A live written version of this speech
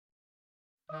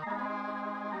Hello.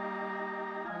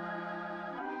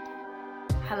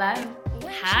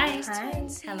 Hi.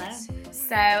 Hello.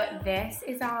 So this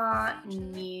is our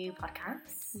new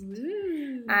podcast.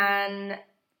 Woo. And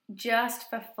just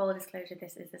for full disclosure,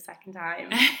 this is the second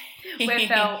time we're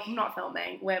not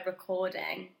filming, we're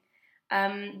recording.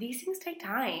 These things take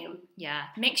time. Yeah.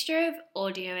 Mixture of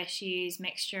audio issues,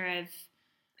 mixture of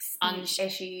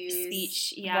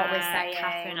speech, yeah, what we're saying.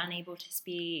 Catherine unable to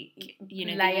speak,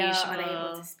 Leia the usual.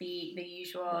 unable to speak, the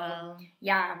usual. Well,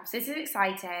 yeah, so this is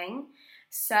exciting.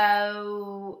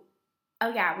 So,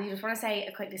 we just want to say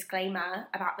a quick disclaimer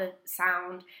about the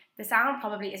sound. The sound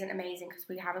probably isn't amazing because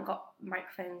we haven't got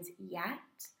microphones yet.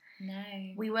 no.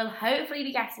 We will hopefully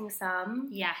be getting some.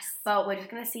 Yes. But we're just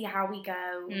going to see how we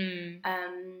go. Mm.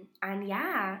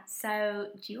 So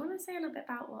do you want to say a little bit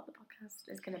about what the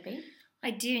podcast is going to be?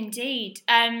 I do indeed.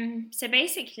 So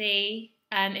basically,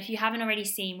 if you haven't already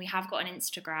seen, we have got an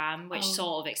Instagram, which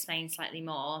sort of explains slightly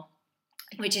more,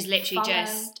 which is literally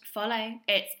just follow.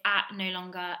 It's at No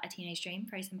Longer a Teenage Dream,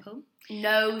 very simple.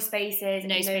 No spaces,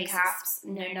 no spaces, caps,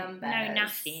 no numbers. No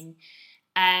nothing.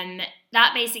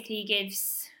 That basically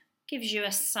gives you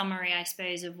a summary, I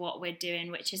suppose, of what we're doing,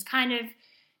 which is kind of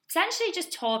essentially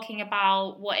just talking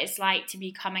about what it's like to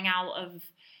be coming out of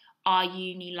our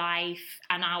uni life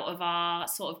and out of our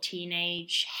sort of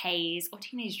teenage haze or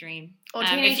teenage dream,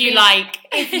 teenage if you dream, like,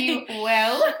 if you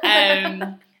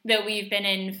will, that we've been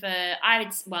in for,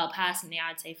 personally,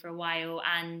 I'd say for a while,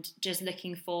 and just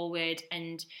looking forward.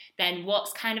 And then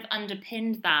what's kind of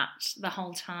underpinned that the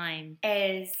whole time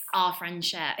is our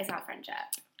friendship. It's our friendship.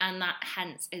 And that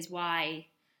hence is why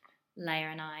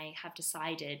Leia and I have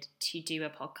decided to do a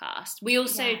podcast. We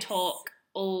also talk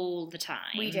all the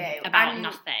time. We do. About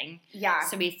nothing. Yeah.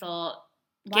 So we thought,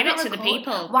 give it to the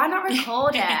people. Why not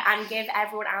record it and give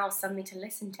everyone else something to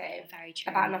listen to? Very true.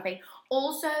 About nothing.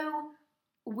 Also,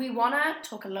 we want to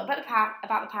talk a little bit about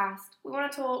the past. We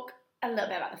want to talk a little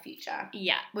bit about the future.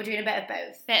 Yeah. We're doing a bit of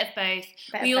both.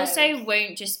 We also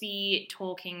won't just be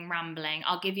talking, rambling.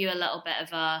 I'll give you a little bit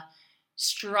of a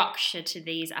structure to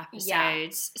these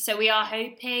episodes. Yeah. So we are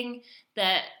hoping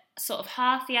that sort of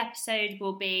half the episode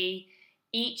will be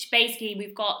basically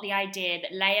we've got the idea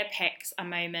that Leia picks a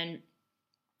moment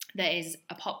that is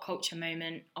a pop culture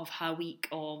moment of her week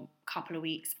or couple of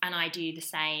weeks, and I do the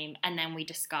same, and then we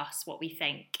discuss what we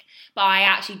think. But I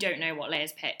actually don't know what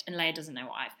Leia's picked, and Leia doesn't know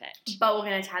what I've picked. But we're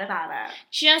going to chat about it.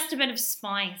 Just a bit of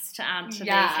spice to add to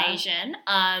the occasion.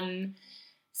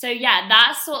 So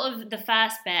that's sort of the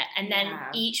first bit, and then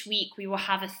each week we will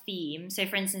have a theme. So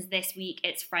for instance, this week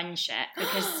it's friendship,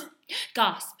 because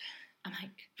gasp, I'm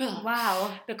like, ugh.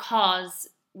 Wow, because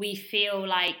we feel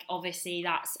like obviously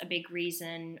that's a big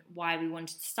reason why we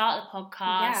wanted to start the podcast.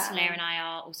 Yeah. Leia and I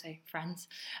are also friends.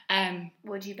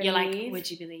 Would you believe? You're like, would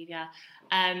you believe? Yeah.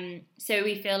 So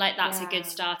we feel like that's a good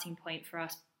starting point for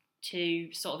us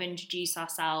to sort of introduce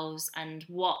ourselves and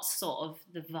what sort of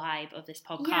the vibe of this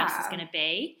podcast is going to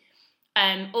be.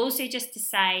 Also, just to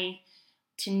say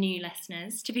to new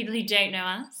listeners, to people who don't know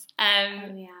us,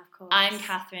 of course. I'm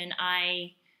Catherine.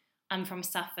 I'm from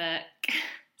Suffolk.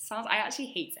 I actually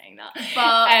hate saying that,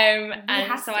 but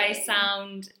and so I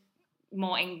sound the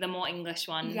more English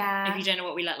one. Yeah. If you don't know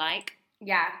what we look like.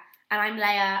 Yeah, and I'm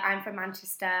Leia. I'm from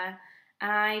Manchester,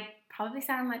 and I probably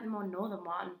sound like the more northern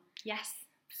one. Yes.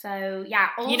 So yeah,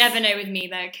 you never know with me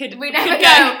though. We never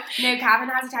know. No, Catherine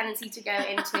has a tendency to go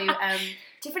into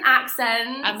different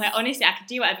accents. I'm like, honestly, I could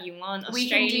do whatever you want.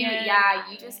 Australian. We can do. Yeah,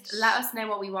 you just let us know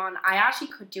what we want. I actually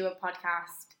could do a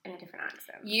podcast in a different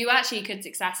accent. You actually could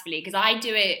successfully, because I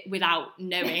do it without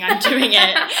knowing I'm doing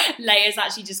it. Leia's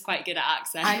actually just quite good at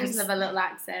accents. I just love a little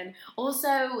accent.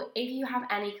 Also, if you have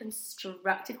any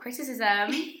constructive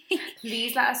criticism,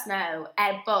 please let us know.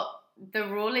 But the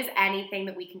rule is anything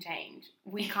that we can change.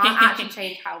 We can't actually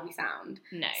change how we sound.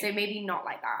 No. So maybe not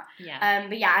like that. Yeah.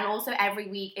 But yeah, and also every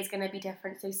week is going to be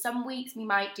different. So some weeks we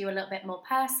might do a little bit more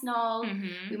personal.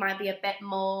 Mm-hmm. We might be a bit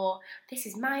more, this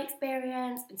is my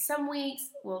experience. And some weeks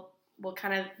we'll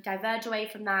kind of diverge away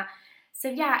from that. So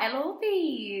yeah, it'll all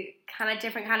be kind of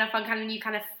different, kind of fun, kind of new,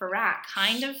 kind of fresh.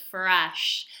 Kind of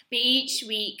fresh. But each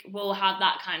week we'll have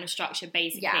that kind of structure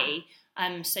basically.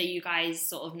 Yeah. So you guys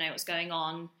sort of know what's going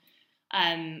on.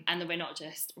 And that we're not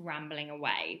just rambling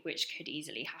away, which could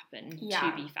easily happen,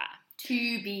 to be fair.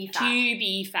 To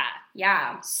be fair.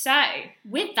 Yeah. So,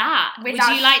 with that, would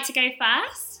you like to go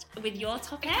first with your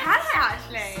topic? Can I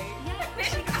actually? Yeah.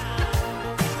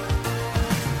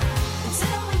 So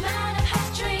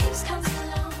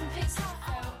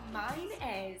mine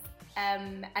is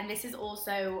a and this is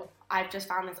also, I've just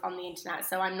found this on the internet,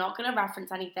 so I'm not going to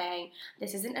reference anything.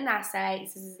 This isn't an essay,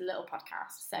 this is a little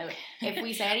podcast. So if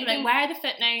we say anything... Where are the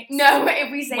footnotes? No,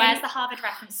 if we say... Where's the Harvard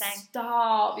referencing?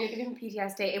 Stop, you're giving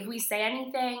PTSD. If we say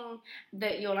anything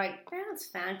that you're like, that's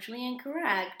factually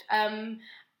incorrect,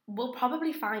 we'll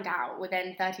probably find out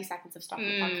within 30 seconds of stopping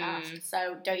the podcast,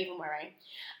 so don't even worry.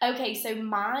 Okay, so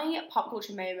my pop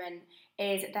culture moment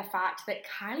is the fact that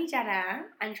Kylie Jenner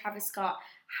and Travis Scott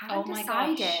haven't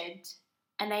decided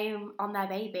a name on their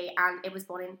baby, and it was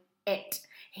born in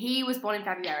He was born in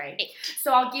February.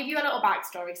 So I'll give you a little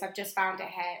backstory because I've just found it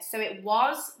here. So it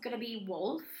was going to be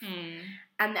Wolf,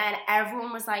 and then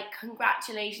everyone was like,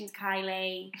 congratulations,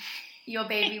 Kylie, your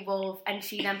baby Wolf. And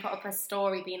she then put up a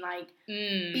story being like,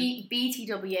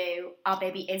 BTW, our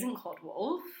baby isn't called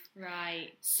Wolf. Right.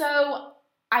 So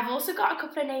I've also got a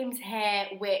couple of names here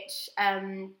which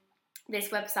this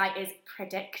website is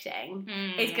predicting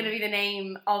is going to be the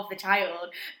name of the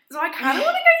child. So I kind of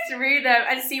want to go through them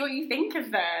and see what you think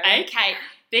of them. Okay.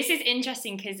 This is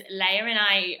interesting because Leia and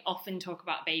I often talk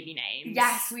about baby names.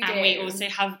 Yes, we do. And we also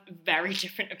have very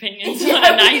different opinions on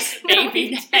a nice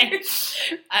baby name.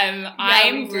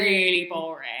 I'm really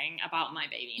boring about my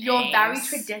baby names. You're very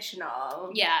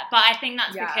traditional. Yeah, but I think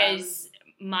that's because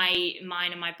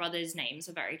mine and my brother's names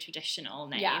are very traditional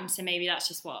names. Yeah. So maybe that's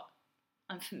just what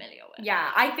I'm familiar with. Yeah,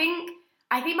 I think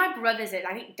my brother's is.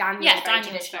 I think Daniel's very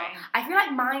traditional. I feel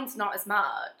like mine's not as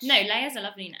much. No, Leia's a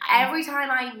lovely name. Every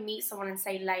time I meet someone and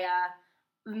say Leia,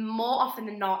 more often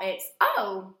than not, it's,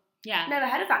 never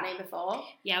heard of that name before.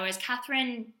 Yeah, whereas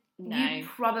Catherine, no. You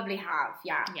probably have,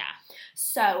 yeah. Yeah.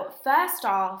 So, first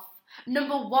off,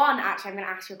 number one, actually, I'm going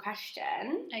to ask you a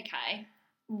question. Okay.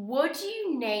 Would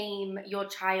you name your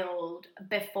child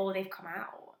before they've come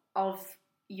out of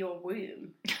your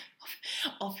womb?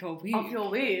 Of your womb. Of your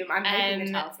womb. I'm hoping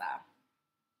the child's there.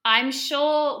 I'm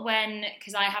sure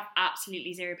because I have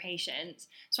absolutely zero patience,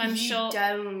 so I'm sure... You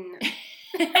don't.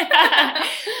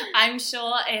 I'm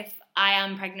sure if I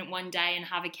am pregnant one day and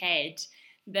have a kid,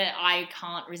 that I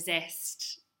can't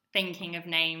resist thinking of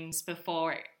names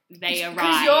before they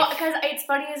arrive. Because it's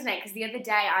funny, isn't it? Because the other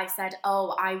day I said,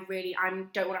 I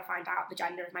don't want to find out the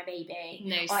gender of my baby.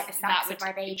 No, or like the sex of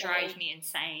my baby. Drive me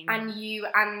insane. And you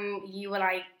were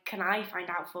like, can I find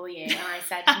out for you? And I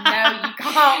said, no, you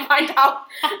can't find out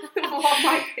what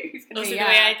my baby's going to be.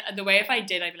 Also, the way if I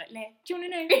did, I'd be like, do you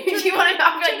want to know? Do you want to know?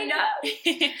 I'd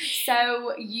be like, no.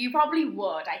 So you probably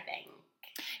would, I think.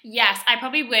 Yes, I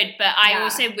probably would, but I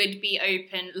also would be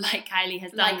open, like Kylie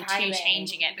has done, to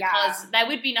changing it, because there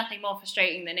would be nothing more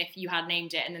frustrating than if you had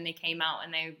named it and then they came out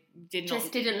and they didn't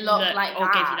look like or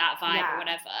give you that vibe or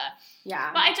whatever.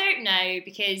 Yeah. But I don't know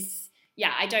because,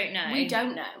 I don't know. We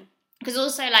don't know. Because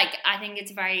also, like, I think it's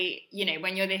very,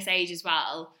 when you're this age as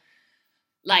well,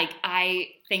 like,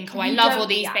 I think, I love all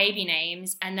these baby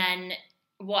names, and then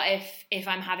what if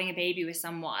I'm having a baby with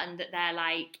someone that they're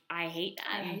like, I hate them.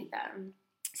 I hate them.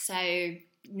 So,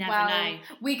 never know.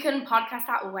 We can podcast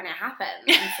that when it happens.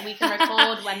 So we can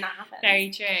record when that happens. Very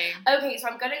true. Okay, so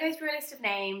I'm going to go through a list of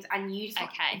names and you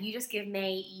just give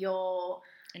me your...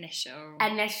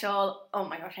 Initial. Oh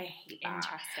my gosh, I hate that.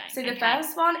 Interesting. So the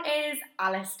first one is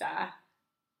Alistair.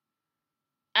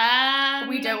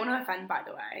 We don't want to offend, by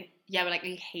the way. Yeah, but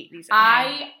we hate these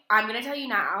names. I'm going to tell you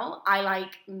now, I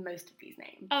like most of these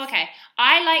names. Oh, okay.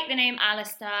 I like the name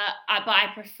Alistair, but I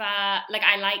prefer,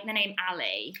 I like the name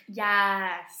Ali.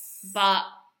 Yes. But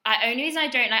only reason I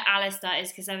don't like Alistair is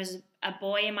because there was a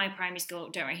boy in my primary school,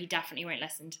 don't worry, he definitely won't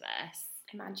listen to this.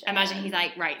 Imagine he's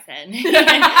like, writes in.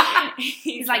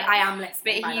 he's like, I am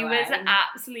listening, but he was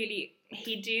absolutely...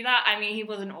 He'd do that. I mean, he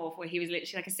wasn't awful. He was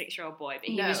literally like a 6-year-old boy, but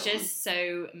he was just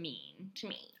so mean to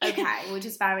me. Okay, which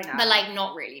is fair enough. But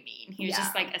not really mean. He was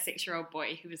just like a 6-year-old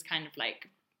boy who was kind of like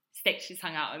stitches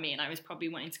hung out at me, and I was probably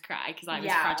wanting to cry because I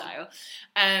was fragile.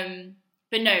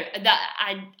 But no, that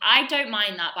I don't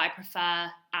mind that, but I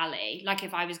prefer Ali. Like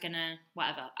if I was gonna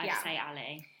whatever, I'd say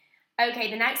Ali. Okay,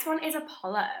 the next one is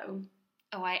Apollo.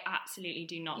 Oh, I absolutely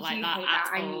do not like that at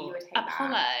all. I knew you would hate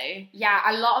Apollo. That. Yeah,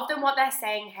 a lot of them, what they're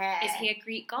saying here... Is he a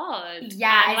Greek god?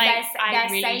 Yeah, I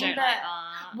really saying don't that... like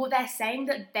that. Well, they're saying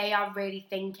that they are really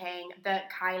thinking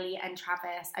that Kylie and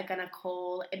Travis are going to do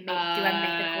a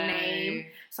mythical name.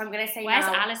 So I'm going to say Where's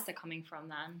Alistair coming from,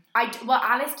 then? I feel like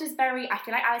Alistair's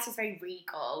very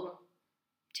regal.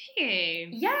 Do you?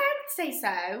 Yeah, I would say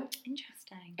so.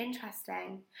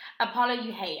 Interesting. Apollo,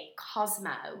 you hate.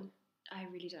 Cosmo. I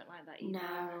really don't like that either.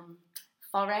 No.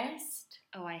 Forest.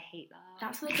 Oh, I hate that.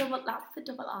 That's the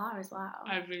double R as well.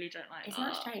 I really don't like that. Isn't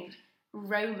that strange?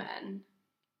 Roman.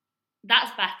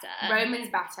 That's better. Roman's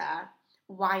better.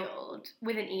 Wilde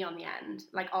with an E on the end,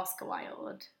 like Oscar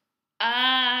Wilde.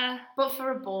 But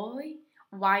for a boy,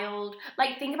 Wilde.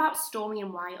 Like, think about Stormy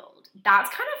and Wilde. That's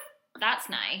kind of... That's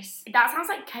nice. That sounds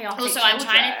like chaotic Also, children. I'm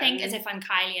trying to think as if I'm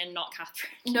Kylie and not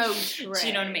Catherine. No, true. Do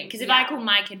you know what I mean? Because if I call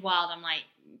my kid Wild, I'm like...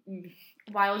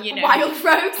 Wild, you know. Wild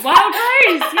Rose. Wild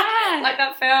Rose, yeah. Like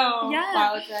that film. Yeah.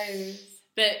 Wild Rose.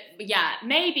 But yeah,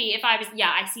 maybe if I was... Yeah,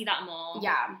 I see that more.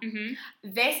 Yeah. Mm-hmm.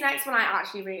 This next one I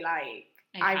actually really like.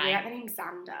 Okay. I really like the name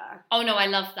Xander. Oh no, I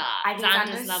love that. I think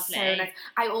Xander's lovely. So nice.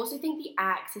 I also think the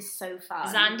X is so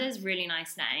fun. Xander's really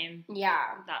nice name.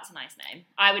 Yeah. That's a nice name.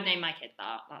 I would name my kid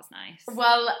that. That's nice.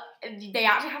 Well, they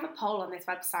actually have a poll on this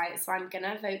website, so I'm going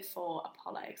to vote for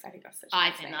Apollo because I think that's such a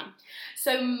nice name. That.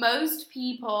 So most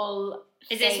people...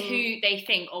 Is this who they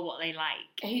think or what they like?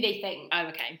 Who they think. Oh,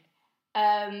 okay.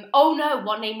 Oh no,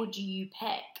 what name would you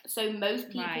pick? So most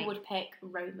people would pick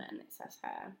Roman, it says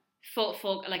here. For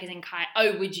like as in Kai.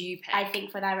 Oh, would you pick? I think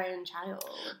for their own child.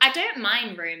 I don't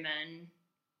mind Roman,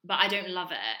 but I don't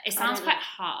love it. It sounds quite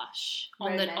harsh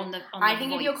on the I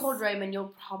think voice. if you're called Roman,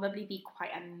 you'll probably be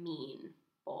quite a mean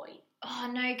boy. Oh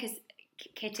no, because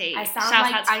Kitty. I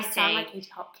sound like Katie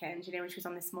Hopkins. You know when she was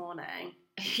on This Morning.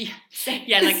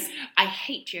 Yeah, like I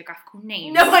hate geographical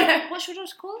names. No, I know. What's your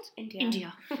daughter called?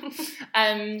 India.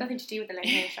 Nothing to do with the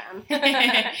location.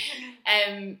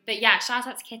 But yeah, shout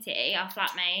out to Kitty, our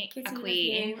flatmate, Kitty, a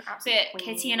queen. So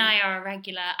Kitty and I are a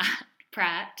regular at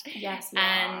Pret. Yes,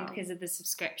 and because of the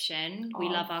subscription, we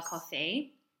love our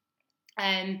coffee.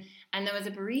 And there was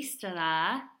a barista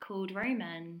there called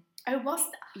Roman. Oh, was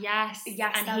that? Yes,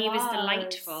 and he was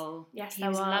delightful. Yes, he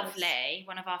was lovely.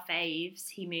 One of our faves.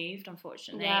 He moved,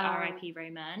 unfortunately. R.I.P.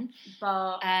 Roman.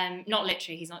 But not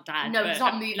literally. He's not dead. No, he's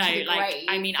not moved to the grave.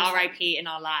 I mean, R.I.P. in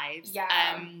our lives.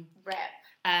 Yeah. Rip.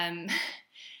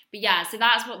 But yeah, so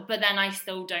that's what. But then I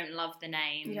still don't love the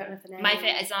name. You don't love the name. My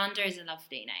favorite, Xander is a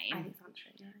lovely name. I think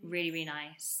Xander, nice. Really, really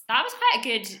nice. That was quite a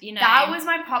good, you know. That was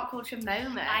my pop culture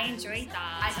moment. I enjoyed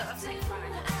that. I thought that was so fun.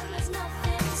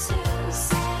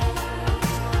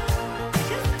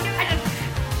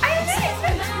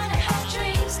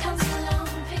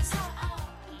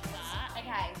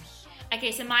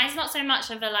 Okay, so mine's not so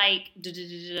much of a like.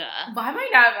 Why am I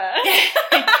nervous?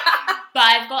 But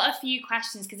I've got a few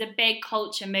questions because a big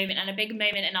culture moment and a big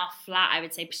moment in our flat, I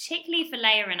would say, particularly for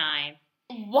Leia and I.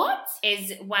 What?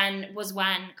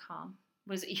 Calm.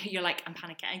 You're like, I'm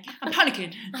panicking. I'm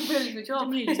panicking. I'm really good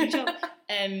job.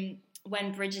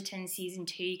 When Bridgerton season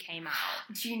 2 came out.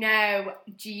 Do you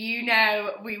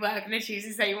know we were going to choose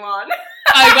the same one?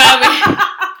 Oh, well,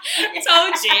 I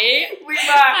told you. We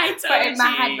were. But in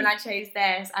my head, when I chose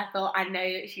this, I thought, I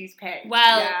know that she's picked.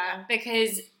 Well,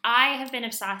 because I have been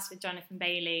obsessed with Jonathan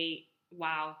Bailey,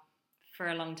 for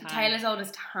a long time. Taylor's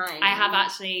oldest time. I have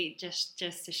actually, just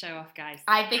to show off, guys,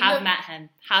 met him.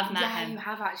 Yeah, you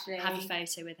have actually. Have a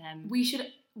photo with him. We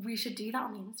should do that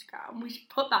on Instagram. We should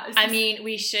put that as... I mean,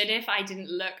 we should if I didn't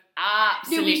look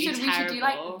absolutely terrible. We should do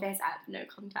like this at no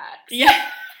context. Yeah.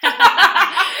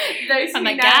 Those who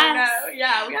know.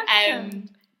 Yeah, we have to.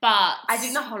 But I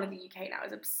think the whole of the UK now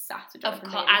is obsessed with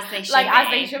Jonathan Bailey. As they should as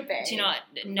they should be. Do you know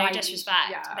what? No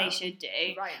disrespect, they should do.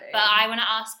 Rightly. But I want to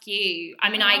ask you, I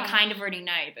mean, I kind of already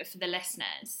know, but for the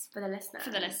listeners.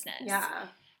 Yeah.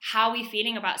 How are we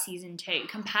feeling about season 2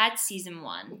 compared to season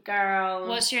 1? Girl.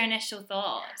 What's your initial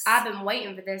thoughts? I've been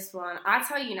waiting for this one. I'll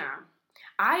tell you now.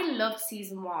 I loved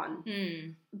season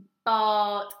 1.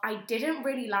 But I didn't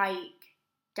really like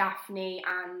Daphne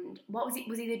and... What was he?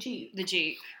 Was he the Duke? The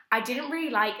Duke. I didn't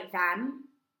really like them.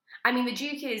 I mean, the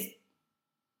Duke is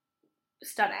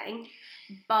stunning.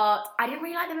 But I didn't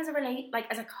really like them as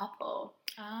a couple.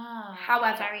 Ah.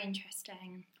 However... Very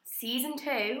interesting. Season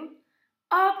 2...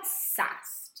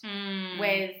 Obsessed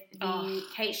with the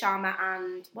Kate Sharma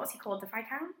and what's he called? The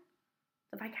Viscount?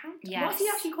 Yes. What's he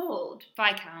actually called?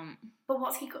 Viscount. But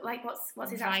what's he like?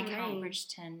 What's his actual name?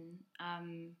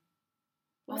 Bridgerton.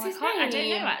 What's his name? I don't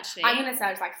know actually. I'm gonna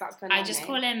search because that's going. I just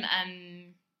call him.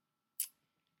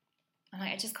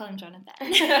 I just call him Jonathan.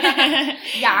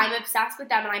 Yeah, I'm obsessed with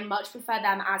them, and I much prefer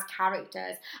them as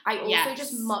characters. I also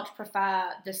just much prefer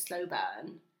the slow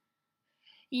burn.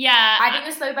 Yeah. I think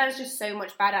the slow burn is just so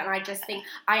much better, and I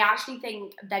actually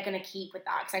think they're going to keep with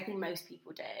that, because I think most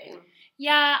people do.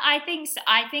 Yeah, I think so.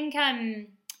 I think,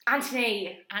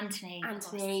 Anthony.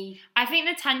 I think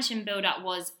the tension build-up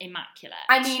was immaculate.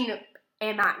 I mean,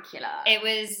 immaculate. It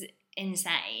was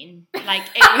insane. Like,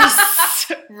 it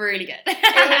was really good.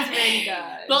 It was really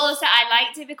good. But also, I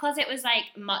liked it because it was,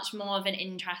 like, much more of an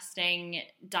interesting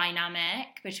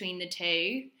dynamic between the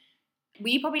two.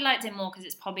 We probably liked it more because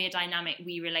it's probably a dynamic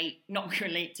we relate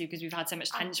to because we've had so much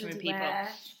tension with people.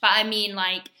 But I mean,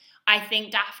 like, I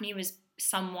think Daphne was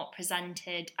somewhat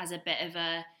presented as a bit of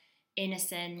a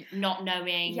innocent, not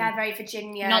knowing. Yeah, very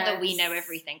Virginia. Not that we know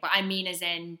everything, but I mean as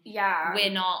in, we're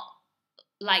not,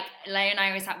 like, Leia and I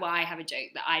always have, I have a joke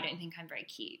that I don't think I'm very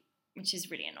cute, which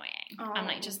is really annoying. Oh. I'm,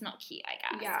 like, just not cute,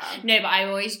 I guess. Yeah. No, but I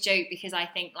always joke because I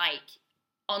think, like,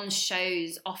 on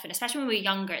shows often, especially when we were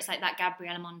younger, it's like that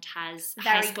Gabriella Montez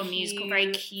High School Musical,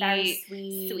 very cute, very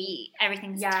sweet.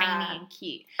 Everything's tiny and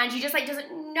cute, and she just like doesn't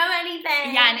know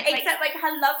anything. Yeah, and it's except like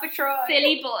her love for Troy.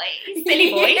 Silly boy,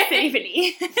 silly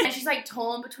Billy. And she's like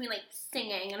torn between like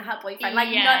singing and her boyfriend. Like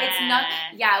no, it's not.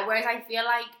 Yeah, whereas I feel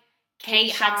like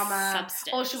Kate Sharma, had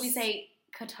substance, or should we say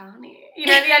Katani? You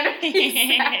know, the end of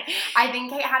the I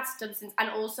think Kate had substance, and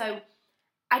also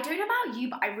I don't know about you,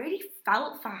 but I really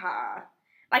felt for her.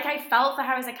 Like, I felt for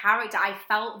her as a character. I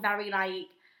felt very, like...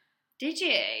 Did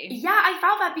you? Yeah, I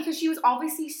felt that because she was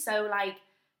obviously so, like,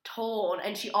 torn.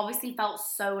 And she obviously felt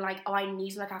so, like, oh, I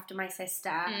need to look after my sister.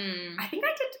 I think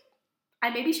I did... I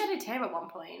maybe shed a tear at one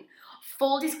point.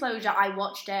 Full disclosure, I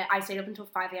watched it. I stayed up until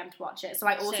 5 a.m. to watch it. So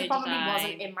I also probably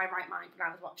wasn't in my right mind when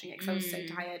I was watching it because I was so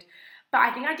tired. But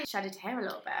I think I did shed a tear a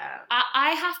little bit.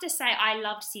 I have to say, I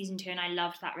loved season 2 and I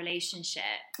loved that relationship.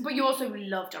 But you also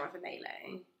loved Jonathan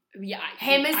Bailey. Yeah,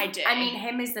 I do. I mean,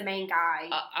 him as the main guy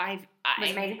was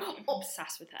amazing.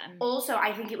 Obsessed with him. Also,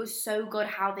 I think it was so good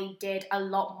how they did a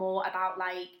lot more about,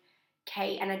 like,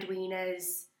 Kate and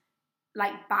Edwina's,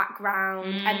 like,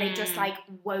 background, and they just, like,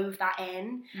 wove that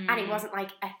in, and it wasn't,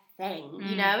 like, a thing,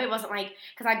 you know? It wasn't, like,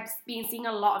 because I've been seeing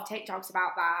a lot of TikToks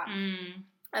about that,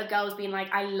 of girls being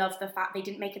like, I love the fact they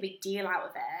didn't make a big deal out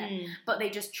of it, but they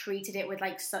just treated it with,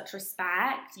 like, such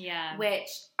respect, which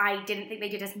I didn't think they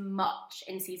did as much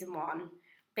in season 1.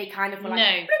 They kind of were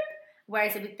like,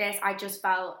 whereas with this, I just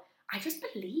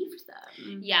believed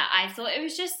them. Yeah, I thought it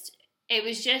was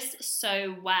just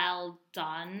so well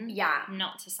done. Yeah.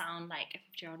 Not to sound like a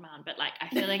 50-year-old man, but, like, I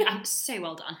feel like I'm so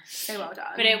well done. So well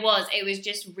done. But it was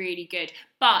just really good.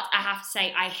 But I have to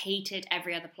say, I hated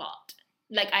every other plot.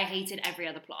 Like, I hated every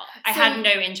other plot. I had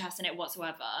no interest in it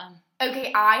whatsoever.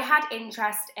 Okay, I had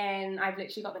interest in... I've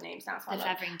literally got the names now. So the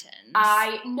Featheringtons.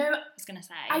 I was going to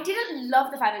say. I didn't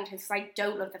love the Featheringtons because I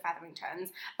don't love the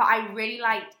Featheringtons. But I really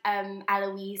liked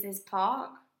Eloise's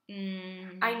plot.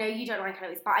 I know you don't like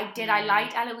Eloise, but I did. I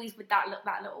liked Eloise with that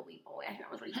little wee boy. I think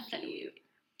that was really cute.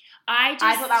 I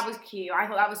thought that was cute. I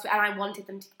thought that was... And I wanted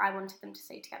them to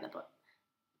stay together, but...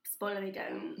 Spoiler, they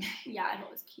don't. Yeah, I thought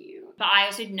it was cute. But I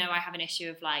also know I have an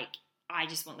issue of, like, I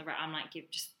just want I'm like,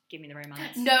 just give me the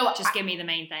romance. No, just give me the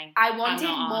main thing. I wanted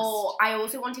more. I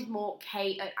also wanted more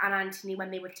Kate and Anthony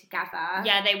when they were together.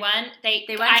 Yeah, they weren't. They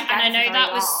weren't together. And I know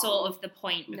that was sort of the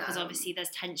point because obviously there's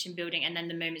tension building, and then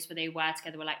the moments where they were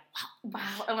together were like, wow,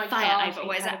 oh my god,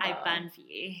 what is it? I burn for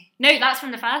you. No, that's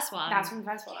from the first one. That's from the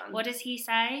first one. What does he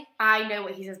say? I know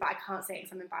what he says, but I can't say it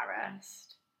because I'm embarrassed.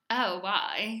 Oh,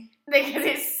 why? Because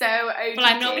it's so OTT. Well,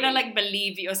 I'm not going to, like,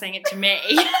 believe that you're saying it to me.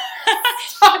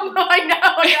 Oh, no, I know.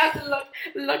 I have to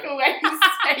look away and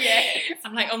say it.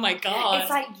 I'm like, oh my god. It's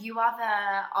like, you are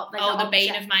the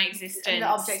bane of my existence. The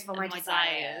object of all my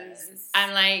desires.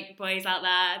 I'm like, boys out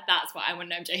there, that's what I want.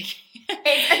 No, I'm joking.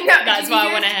 That's what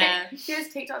I want to hear.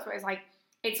 Here's TikToks where it's like,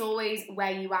 it's always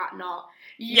where you at, not...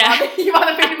 You are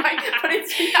the bane of my... But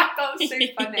it's... That was so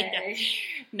funny. Yeah.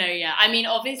 No, yeah. I mean,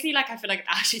 obviously, like, I feel like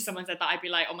actually someone said that, I'd be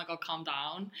like, oh my god, calm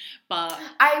down. But...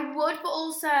 I would, but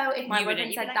also, if my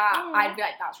boyfriend said that, I'd be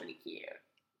like, that's really cute.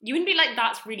 You wouldn't be like,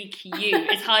 that's really cute.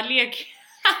 It's hardly a...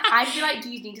 I'd be like, do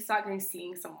you need to start going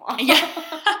seeing someone? Yeah.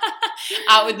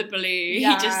 Out with the blue.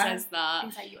 Yeah. He just says that.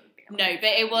 Like, no, but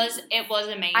it was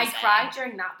amazing. I cried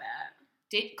during that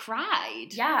bit. Cried?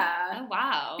 Yeah. Oh,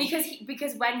 wow.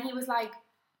 Because when he was like,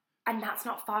 and that's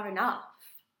not far enough.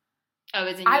 Oh,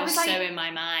 as in you're so like, in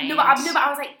my mind. No, but I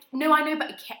was like, no, I know,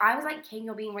 but I was like, King,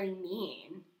 you're being really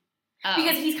mean. Oh.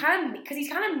 Because he's kind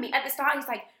of mean. At the start, he's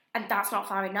like, and that's not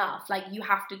far enough. Like, you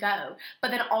have to go.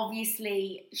 But then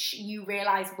obviously you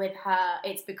realise with her,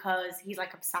 it's because he's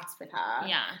like obsessed with her.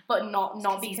 Yeah. But not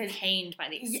because he's pained by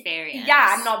the experience.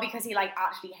 Yeah, not because he like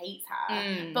actually hates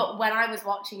her. But when I was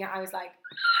watching it, I was like,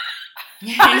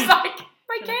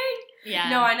 my King. Yeah.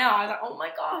 No, I know. I was like, oh my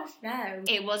gosh, no.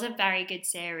 It was a very good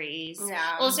series.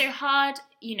 Yeah. Also hard,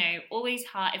 always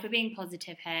hard, if we're being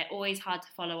positive here, always hard to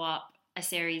follow up a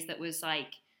series that was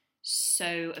like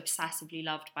so obsessively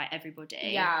loved by everybody.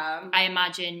 Yeah. I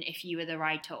imagine if you were the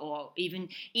writer or even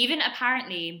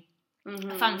apparently,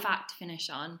 a fun fact to finish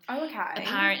on. Oh, okay.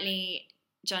 Apparently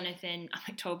Jonathan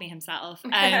told me himself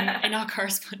in our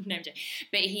correspondence,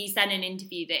 but he said in an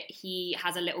interview that he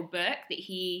has a little book that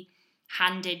he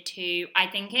handed to, I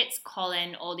think it's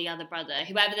Colin or the other brother,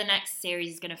 whoever the next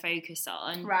series is going to focus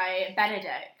on. Right,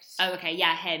 Benedict. Oh, okay,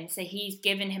 yeah, him. So he's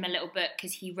given him a little book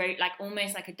because he wrote like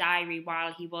almost like a diary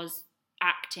while he was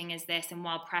acting as this and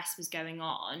while press was going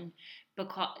on,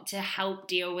 because to help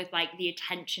deal with like the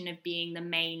attention of being the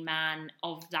main man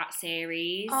of that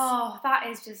series. Oh, that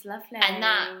is just lovely. And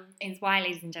that is why,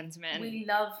 ladies and gentlemen, we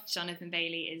love Jonathan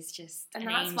Bailey is just and an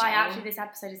that's angel. why actually this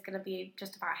episode is going to be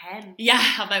just about him. Yeah,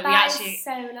 but we actually is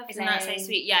so lovely. Isn't that so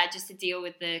sweet? Yeah, just to deal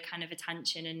with the kind of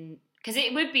attention, and because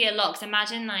it would be a lot. Because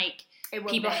imagine like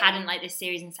people hadn't liked this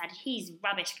series and said he's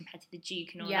rubbish compared to the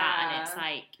Duke and all that, and it's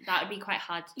like that would be quite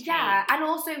hard to take. Yeah, and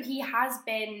also he has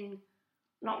been,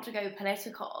 not to go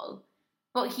political,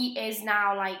 but he is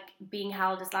now like being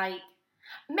held as like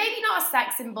maybe not a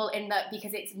sex symbol in that,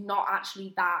 because it's not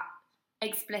actually that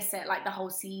explicit like the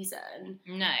whole season.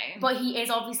 No, but he is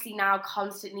obviously now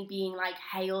constantly being like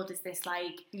hailed as this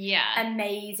like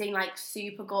amazing like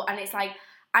super good, and it's like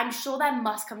I'm sure there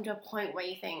must come to a point where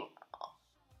you think,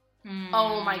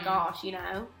 oh my gosh, you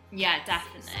know? Yeah,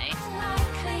 definitely.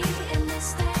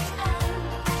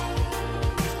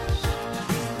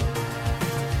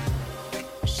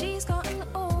 She's got an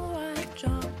alright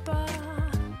job, but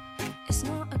it's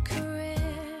not a career.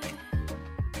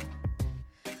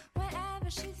 Wherever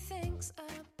she thinks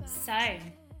about. So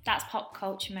that's pop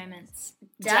culture moments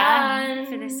Done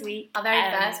for this week. Our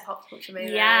very first pop culture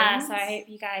moments. Yeah, so I hope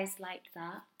you guys liked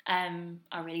that.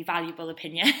 Our really valuable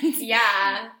opinions.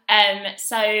 Yeah.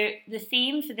 So the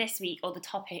theme for this week, or the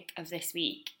topic of this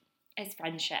week, is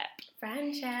friendship.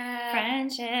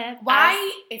 Friendship.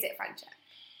 Why is it friendship?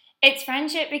 It's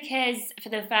friendship because for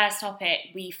the first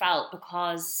topic, we felt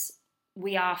because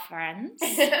we are friends.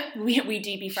 we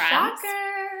do be friends.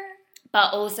 Shocker.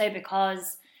 But also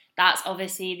because that's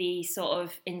obviously the sort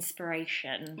of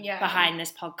inspiration behind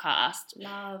this podcast.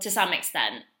 Love. To some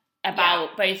extent.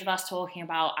 About both of us talking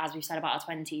about, as we've said, about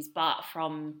our 20s, but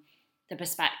from the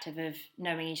perspective of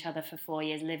knowing each other for 4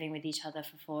 years, living with each other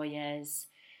for 4 years,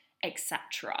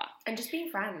 etc. And just being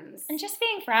friends.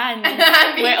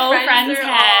 We're all friends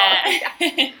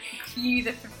here. Cue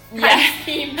the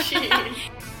theme tune.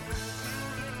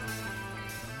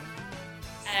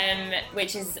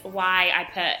 Which is why I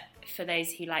put, for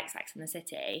those who like Sex and the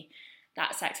City,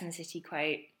 that Sex and the City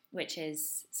quote, which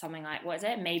is something like, what is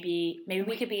it? Maybe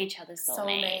we could be each other's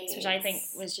soulmates, which I think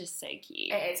was just so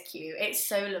cute. It is cute. It's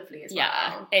so lovely as well.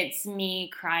 Yeah, it's me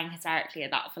crying hysterically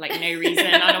at that for like no reason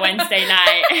on a Wednesday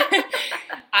night.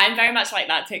 I'm very much like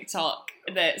that TikTok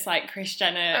that's like Kris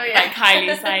Jenner, like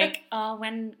Kylie's like, oh,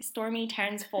 when Stormi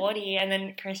turns 40, and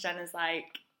then Kris Jenner's like,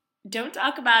 don't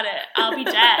talk about it, I'll be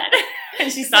dead.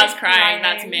 And she starts crying.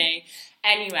 That's me.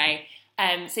 Anyway.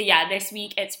 So yeah, this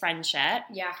week it's friendship.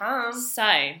 Yeah. So,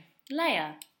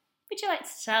 Leia, would you like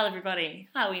to tell everybody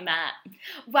how we met?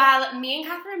 Well, me and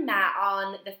Catherine met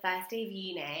on the first day of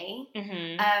uni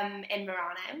in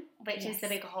Murano, which is the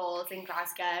big halls in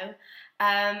Glasgow.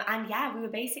 And yeah, we were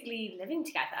basically living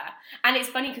together. And it's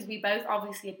funny because we both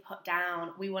obviously had put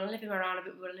down, we want to live in Murano,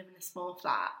 but we want to live in a small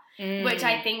flat, which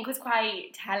I think was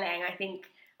quite telling.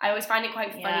 I always find it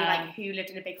quite funny, like, who lived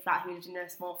in a big flat, who lived in a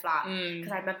small flat.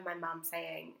 Because I remember my mum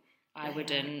saying, I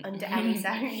wouldn't. Under any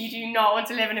circumstance, you do not want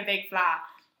to live in a big flat.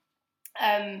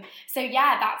 So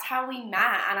yeah, that's how we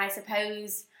met. And I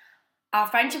suppose our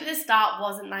friendship at the start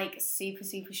wasn't, like, super,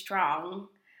 super strong.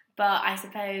 But I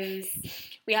suppose...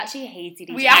 We actually hated each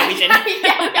other. We actually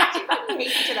hated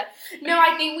each other. No,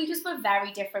 I think we just were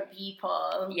very different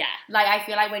people. Yeah. Like, I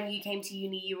feel like when you came to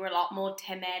uni, you were a lot more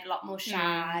timid, a lot more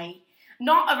shy.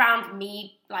 Not around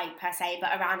me, like, per se,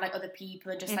 but around, like, other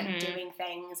people and just, like, doing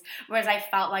things. Whereas I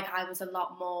felt like I was a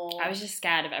lot more... I was just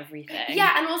scared of everything.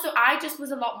 Yeah, and also I just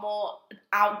was a lot more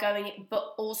outgoing,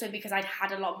 but also because I'd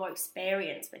had a lot more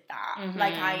experience with that.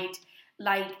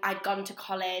 I'd gone to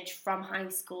college from high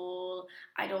school.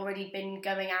 I'd already been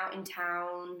going out in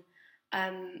town.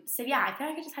 So, yeah, I feel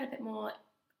like I just had a bit more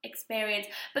experience.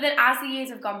 But then as the years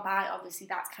have gone by, obviously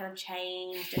that's kind of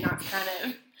changed, and that's kind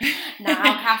of... Now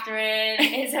Catherine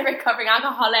is a recovering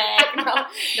alcoholic. No,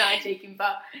 I'm joking.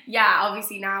 But yeah,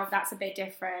 obviously now that's a bit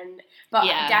different. But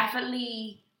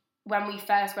definitely when we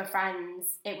first were friends,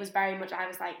 it was very much, I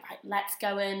was like, right, let's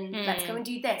go and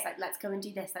do this. Like, let's go and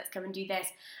do this. Let's go and do this.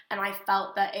 And I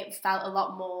felt that it felt a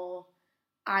lot more,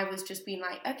 I was just being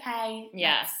like, okay,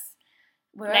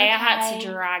 Leia had to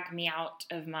drag me out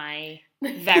of my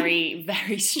very,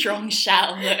 very strong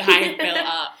shell that I had built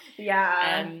up.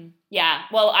 Yeah.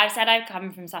 Well, I've said I've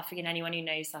come from Suffolk, and anyone who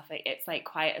knows Suffolk, it's like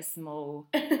quite a small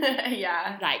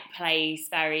like place.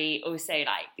 Very also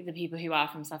like the people who are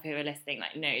from Suffolk who are listening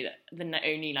like know that the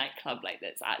only nightclub like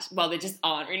that's actually, well, there just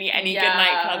aren't really any good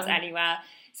nightclubs anywhere.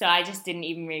 So I just didn't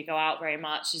even really go out very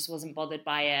much, just wasn't bothered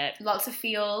by it. Lots of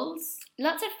fields.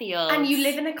 And you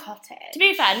live in a cottage. To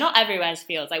be fair, not everywhere's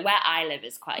fields. Like where I live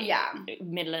is quite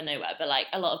middle of nowhere, but like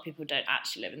a lot of people don't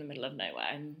actually live in the middle of nowhere,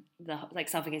 and like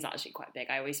Suffolk is actually quite big.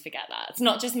 I always forget that. It's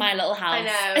not just my little house.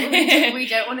 I know. We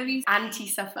don't want to be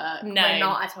anti-Suffolk. No. We're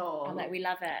not at all. And, like, we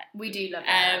love it. We do love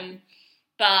it.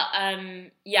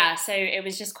 So it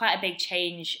was just quite a big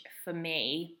change for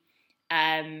me.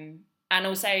 And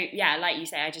also, like you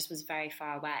say, I just was very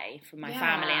far away from my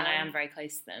family, and I am very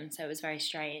close to them, so it was very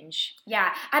strange.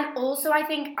 Yeah, and also I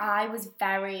think I was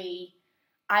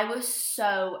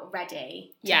so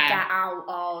ready to get out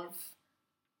of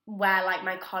where, like,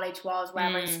 my college was, where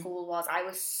my school was. I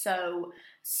was so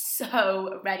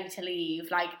ready to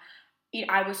leave. Like,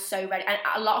 I was so ready. And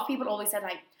a lot of people always said,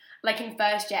 like in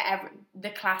first year,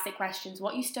 the classic questions,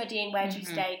 what are you studying, where do you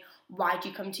stay? Why do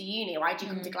you come to uni? Why do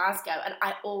you come to Glasgow? And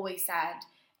I always said,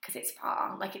 because it's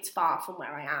far. Like, it's far from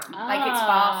where I am. Like, it's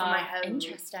far from my home.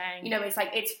 Interesting. You know, it's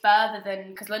like, it's further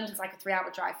than, because London's like a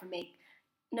 3-hour drive from me.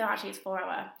 No, actually, it's 4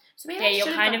 hour. So maybe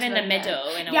you're kind of in the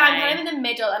middle in a way. Yeah, I'm kind of in the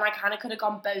middle, and I kind of could have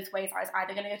gone both ways. I was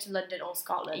either going to go to London or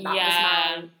Scotland.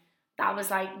 That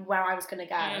was like where I was going to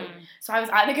go. So I was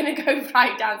either going to go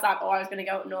right down south, or I was going to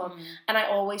go up north. And I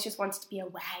always just wanted to be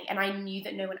away. And I knew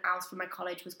that no one else from my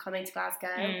college was coming to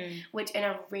Glasgow, which in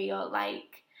a real,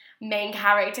 like, main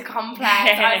character complex,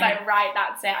 I was like, right,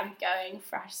 that's it. I'm going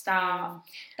fresh start.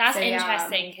 That's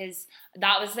interesting, because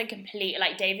that was the complete,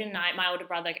 like, David and I, my older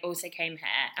brother also came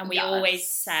here, and we always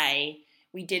say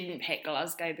we didn't pick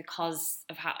Glasgow because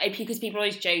people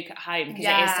always joke at home, because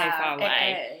it is so far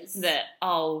away, that,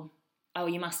 oh,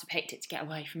 you must have picked it to get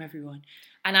away from everyone.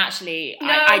 And actually, no.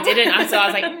 I didn't. So I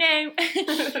was like, no,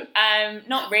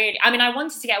 not really. I mean, I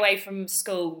wanted to get away from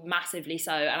school massively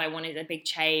so, and I wanted a big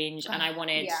change, and I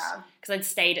wanted, because I'd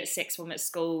stayed at sixth form at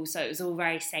school, so it was all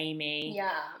very samey. Yeah.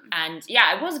 And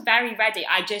I was very ready.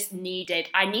 I just needed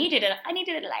a layer.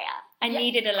 I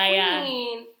needed a layer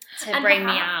to bring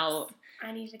me out.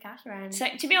 I needed a Catherine. So,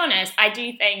 to be honest, I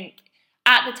do think,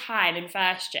 at the time in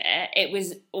first year, it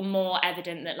was more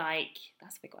evident that, like,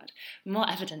 that's a big word, more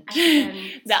evident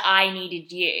that I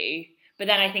needed you. But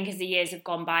then I think as the years have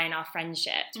gone by in our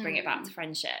friendship, to bring it back to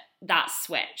friendship, that's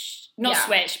switched. Not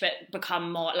switched, but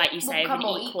become more, like you say, an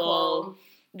equal,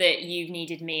 that you've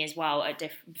needed me as well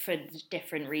for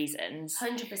different reasons.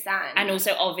 100%. And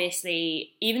also,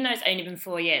 obviously, even though it's only been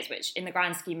 4 years, which in the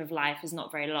grand scheme of life is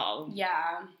not very long,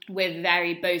 we're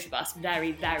both of us,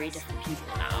 very, very different people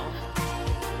now.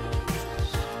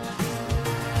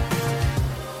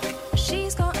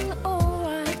 She's got an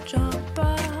alright job,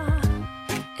 but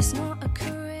it's not a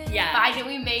career. Yeah, but I think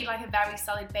we made like a very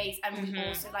solid base, and we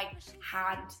also like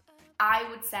had, I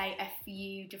would say, a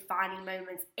few defining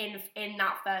moments in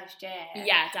that first year.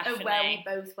 Yeah, definitely. Where we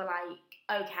both were like,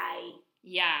 okay.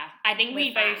 Yeah, I think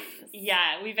we both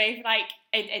like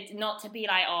it's not to be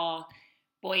like, oh,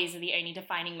 boys are the only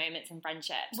defining moments in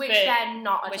friendships, which they're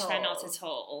not at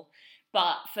all.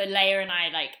 But for Leia and I,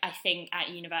 like, I think at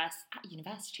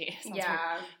university,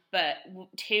 but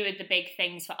two of the big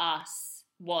things for us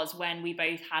was when we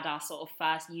both had our sort of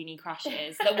first uni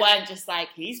crushes that weren't just like,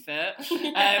 he's fit.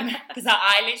 Because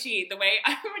I literally,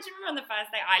 I remember on the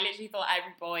first day, I literally thought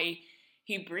every boy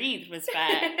who breathed was fit.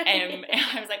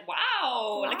 I was like,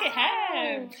 wow, look at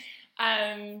him.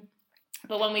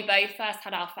 But when we both first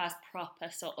had our first proper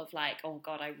sort of like, oh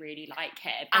God, I really like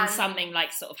him, and something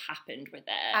like sort of happened with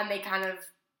it, and they kind of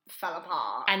fell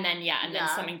apart, and then then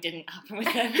something didn't happen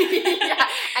with them,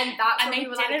 and that's and they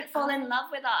didn't fall in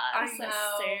love with us. I know. That's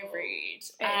so rude.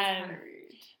 It's kind of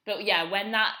rude. But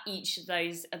when each of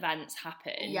those events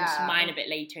happened, mine a bit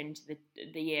later into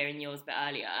the year and yours a bit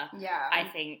earlier, I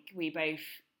think we both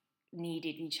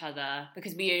needed each other,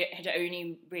 because we had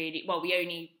only really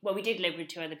we did live with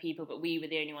two other people, but we were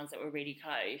the only ones that were really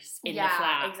close in the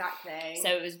flat. Exactly. So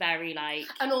it was very like,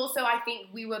 and also I think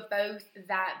we were both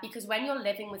that, because when you're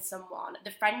living with someone,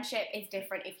 the friendship is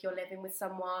different if you're living with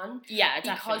someone. Yeah,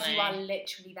 because definitely. you are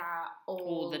literally there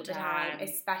all the time,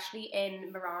 especially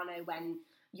in Murano when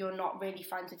you're not really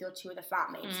friends with your two other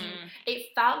flatmates. It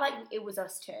felt like it was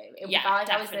us two. It felt like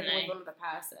definitely. I was living with one other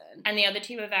person. And the other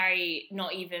two were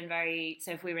not even very,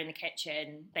 so if we were in the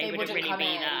kitchen, they wouldn't really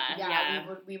be there. Yeah,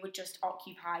 we would just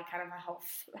occupy kind of a whole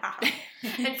flat.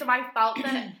 And so I felt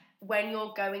that when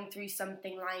you're going through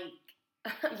something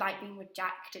like being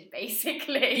rejected,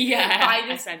 basically,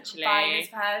 essentially by this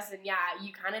person,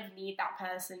 you kind of need that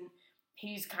person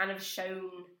who's kind of shown,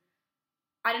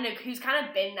 I don't know, who's kind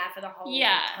of been there for the whole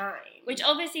time. Which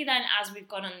obviously then, as we've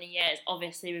gone on the years,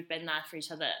 obviously we've been there for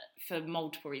each other for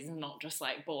multiple reasons, not just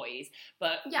like boys.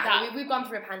 But we've gone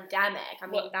through a pandemic. I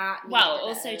mean,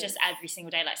 also just every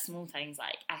single day, like small things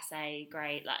like essay,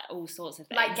 great, like all sorts of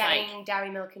things. Like getting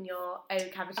dairy milk in your own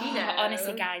cappuccino. Oh,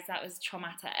 honestly, guys, that was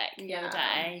traumatic the other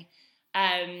day.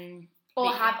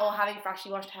 Or having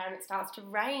freshly washed hair and it starts to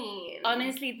rain.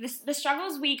 Honestly, the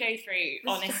struggles we go through,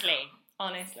 honestly.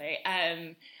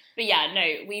 But yeah,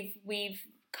 no, we've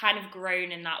kind of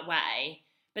grown in that way.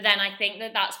 But then I think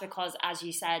that's because, as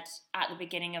you said at the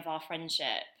beginning of our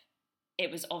friendship,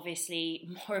 it was obviously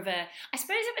more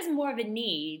of a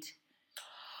need.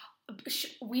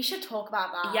 We should talk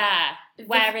about that. Yeah.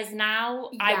 Whereas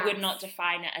now, I would not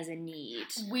define it as a need.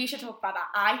 We should talk about that.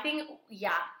 I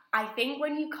think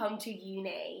when you come to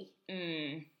uni,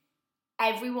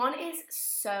 everyone is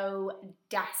so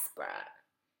desperate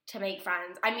to make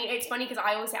friends. I mean, it's funny because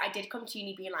I always say I did come to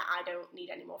uni being like, I don't need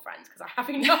any more friends because I have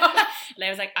enough. And I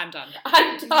was like, I'm done.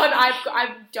 I'm done.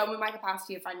 I'm done with my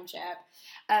capacity of friendship.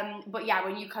 But yeah,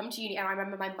 when you come to uni, and I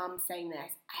remember my mum saying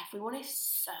this, everyone is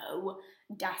so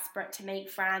desperate to make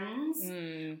friends.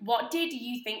 What did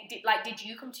you think? Did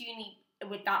you come to uni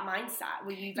with that mindset?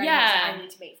 Were you very much like, I need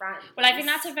to make friends? Well, I think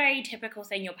that's a very typical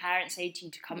thing your parents say to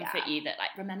you to comfort you, that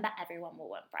like, remember, everyone will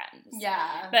want friends.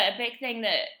 Yeah. But a big thing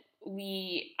that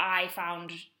I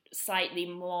found slightly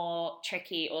more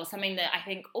tricky, or something that I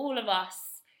think all of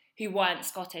us who weren't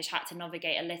Scottish had to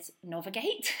navigate a little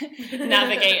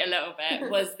bit,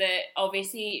 was that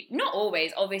obviously, not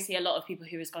always, obviously a lot of people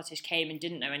who were Scottish came and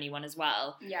didn't know anyone as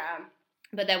well. Yeah.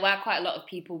 But there were quite a lot of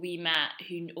people we met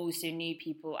who also knew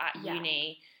people at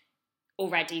uni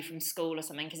already from school or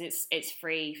something, because it's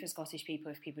free for Scottish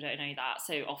people if people don't know that.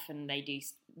 So often they do,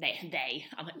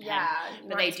 I'm like them,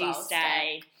 but they do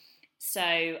stay.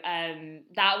 So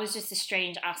that was just a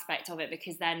strange aspect of it,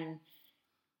 because then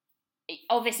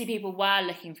obviously people were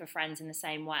looking for friends in the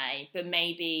same way, but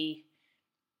maybe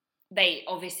they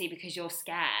obviously, because you're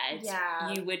scared,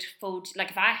 you would fall to, like,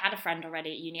 if I had a friend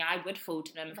already at uni, I would fall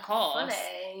to them, of course.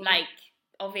 Funny. Like,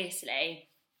 obviously.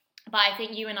 But I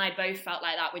think you and I both felt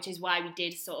like that, which is why we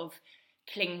did sort of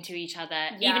cling to each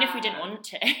other, even if we didn't want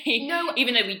to. No,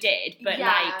 even though we did, but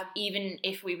like, even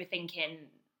if we were thinking,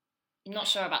 not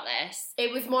sure about this.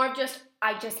 It was more of just,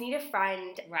 I just need a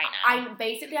friend right now. I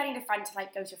need a friend to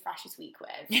like go to Freshers Week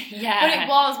with. Yeah. But it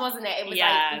was, wasn't it? It was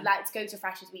like, let's go to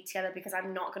Freshers Week together because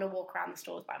I'm not going to walk around the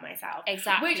stores by myself.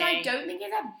 Exactly. Which I don't think is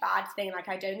a bad thing. Like,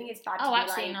 I don't think it's bad to be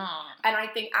absolutely not. And I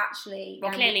think actually...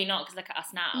 Well, clearly not, because look at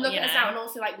us now. Look at us now, and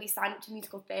also like we signed up to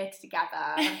musical theatre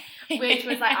together, which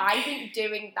was like, I think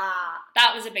doing that...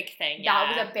 That was a big thing,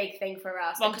 That was a big thing for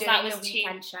us. Well, because that was a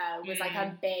weekend show was like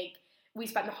a big... We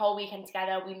spent the whole weekend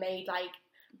together. We made like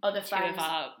other friends. 2 of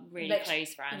our really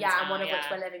close friends. Yeah, and one of which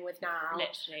we're living with now.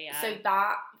 Literally, yeah. So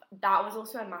that was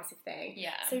also a massive thing.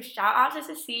 Yeah. So shout out to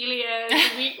Cecilia's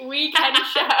weekend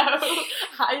show,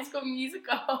 High School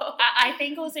Musical. I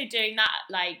think also doing that,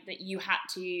 like, that you had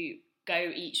to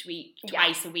go each week,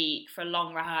 twice a week for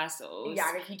long rehearsals. Yeah,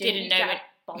 and if you didn't know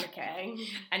bollocking.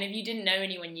 And if you didn't know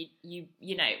anyone, you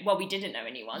know, well, we didn't know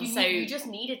anyone, so you just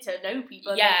needed to know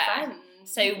people and make friends.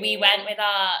 So we went with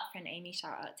our friend Amy,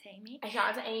 shout out to Amy. Shout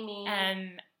out to Amy.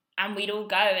 And we'd all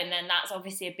go, and then that's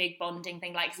obviously a big bonding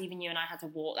thing, like, 'cause even you and I had to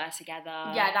walk there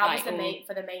together. Yeah, that was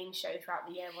for the main show throughout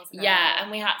the year, wasn't it? Yeah, and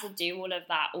we had to do all of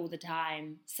that all the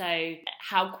time. So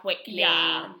how quickly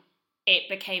it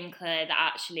became clear that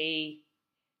actually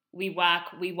we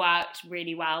worked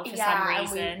really well for some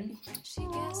reason. She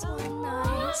gets one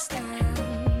night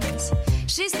stands.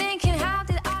 She's thinking, how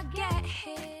did I get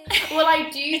here? Well, I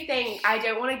do think, I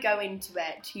don't want to go into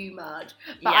it too much,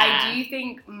 but I do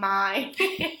think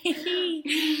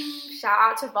shout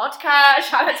out to vodka,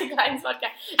 shout out to Glenn's vodka.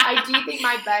 I do think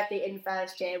my birthday in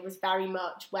first year was very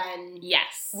much when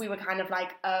we were kind of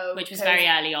like, which was very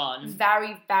early on.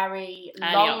 Very, very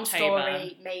early long October.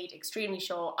 Story made extremely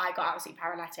short. I got absolutely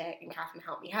paralytic and Catherine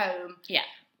helped me home. Yeah.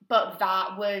 But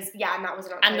that was, and that was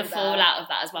in October. And the fallout of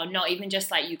that as well. Not even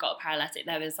just like you got paralytic.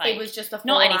 There was like... It was just the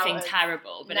not fallout anything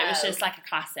terrible, but it was just like a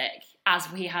classic, as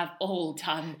we have all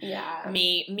done. Yeah.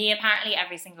 Me apparently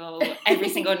every single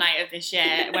night of this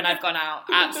year when I've gone out,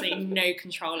 absolutely no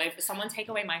control over... Someone take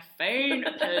away my phone,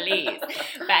 please.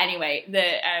 But anyway,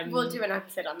 we'll do an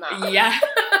episode on that. Yeah.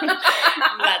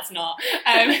 Let's not.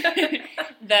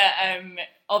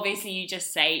 Obviously you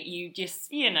just,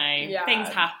 you know, things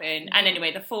happen. And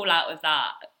anyway, the fallout of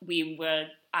that, we were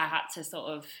I had to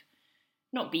sort of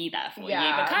not be there for you,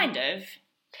 Yeah. but kind of.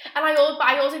 And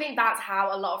I also think that's how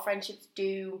a lot of friendships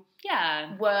do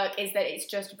Yeah. work, is that it's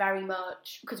just very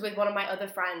much, because with one of my other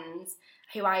friends,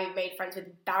 who I made friends with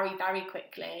very, very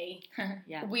quickly,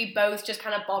 Yeah. we both just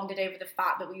kind of bonded over the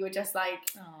fact that we were just like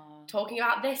Aw. talking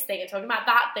about this thing and talking about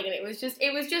that thing, and it was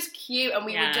just cute, and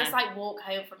we Yeah. would just like walk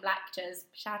home from lectures.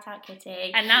 Shout out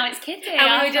Kitty. And now it's Kitty.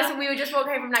 And we would just walk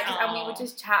home from lectures and we Aw. would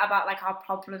just chat about like our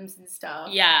problems and stuff.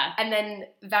 Yeah. And then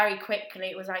very quickly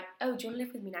it was like, oh, do you want to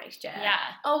live with me next year? Yeah.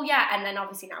 Oh yeah. And then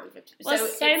obviously now we've lived. Well,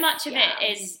 so it's- much of yeah.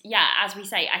 it is, as we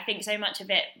say, I think so much of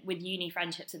it with uni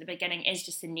friendships at the beginning is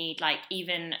just a need, like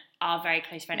even our very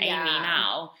close friend Amy Yeah.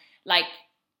 now, like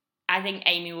I think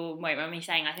Amy will won't mind me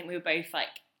saying, I think we were both like,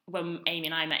 when Amy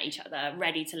and I met each other,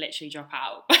 ready to literally drop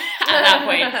out at that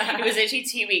point. It was literally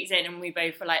 2 weeks in and we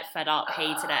both were like fed up,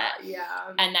 hated it.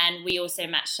 Yeah. And then we also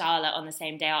met Charlotte on the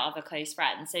same day, our other close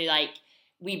friend. So like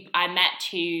I met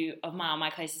two of my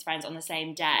closest friends on the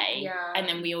same day, Yeah. and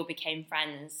then we all became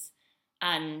friends.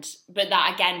 But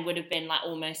that again would have been like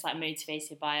almost like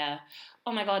motivated by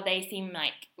oh my god, they seem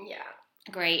like Yeah.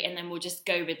 great, and then we'll just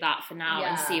go with that for now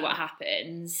and Yeah. see what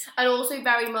happens. And also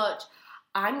very much,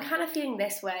 I'm kind of feeling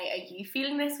this way. Are you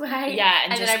feeling this way? Yeah,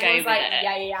 and then just go everyone's with like,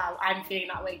 it. yeah, I'm feeling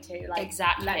that way too. Like,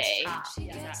 Exactly. Let's chat. She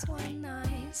Yeah. gets one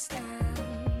night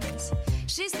stands.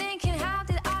 She's thinking, how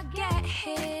did I get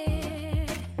here?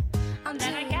 I'm And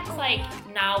then I doing guess like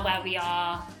alright. now where we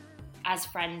are as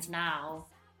friends now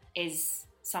is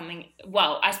something,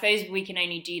 well, I suppose we can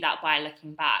only do that by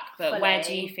looking back, but where do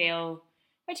Fully. you feel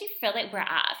like we're at?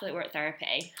 I feel like we're at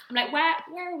therapy. I'm like, where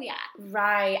are we at?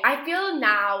 Right. I feel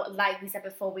now, like we said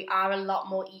before, we are a lot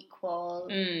more equal.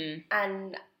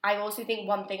 And I also think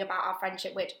one thing about our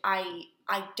friendship, which I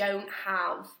don't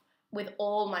have with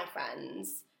all my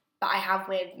friends, but I have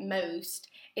with most,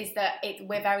 is that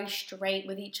we're very straight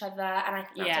with each other, and I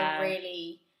think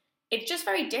that's it's just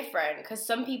very different, because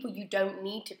some people you don't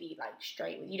need to be like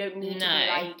straight with. You don't need to be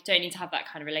like, don't need to have that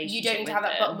kind of relationship. you don't need to have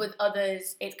with that, them. but with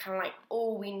others, it's kind of like,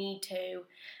 oh, we need to.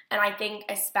 And I think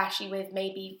especially with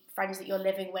maybe friends that you're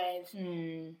living with,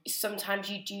 sometimes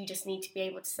you do just need to be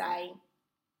able to say,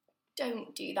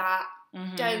 don't do that.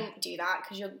 Mhm. Don't do that,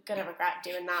 because you're going to regret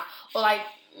doing that. Or like,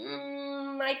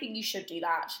 I think you should do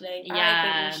that, actually. I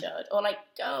Yeah. think you should. Or like,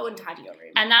 go and tidy your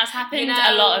room. And that's happened You know?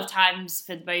 a lot of times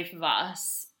for both of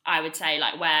us, I would say,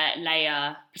 like where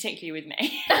Leia, particularly with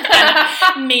me,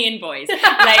 me and boys,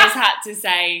 Leia's had to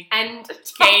say, And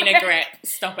gain a grip,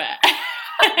 stop it.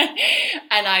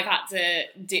 And I've had to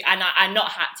do, and I'm not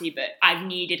had to, but I've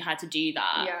needed her to do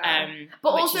that. Yeah.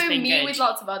 But which also has been me good. with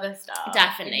lots of other stuff.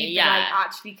 Definitely, You'd be yeah. Like,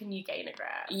 actually, can you gain a grip?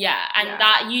 Yeah, and Yeah.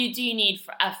 that you do need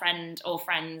a friend or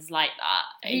friends like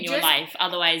that in Who your just- life.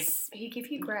 Otherwise, Who give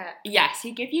you grip? yes,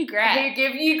 who give you grip. Who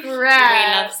give you grip?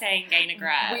 We love saying gain a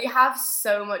grip. We have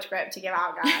so much grip to give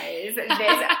out, guys.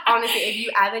 Honestly, if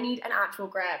you ever need an actual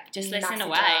grip, Just listen message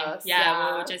away. us.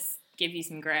 Yeah, we'll just give you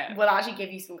some grip. We'll actually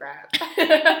give you some grip.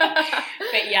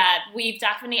 But yeah, we've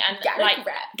definitely and Get a like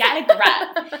grip. get a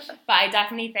grip. But I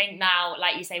definitely think now,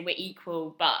 like you say, we're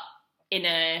equal, but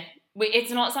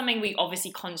it's not something we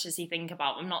obviously consciously think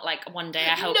about. I'm not like one day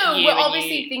I help no, you. we're and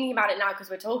obviously you, thinking about it now because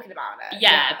we're talking about it.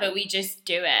 yeah, but we just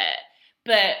do it.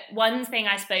 But one thing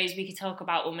I suppose we could talk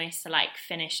about almost to like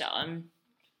finish on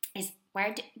is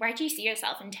where do you see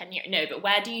yourself in 10 years? No, but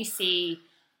where do you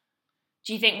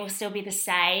think we'll still be the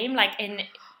same? Like in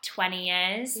 20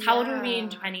 years? How old will we be in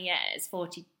 20 years?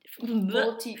 40?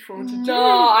 42. No,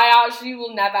 I actually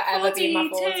will never ever be in my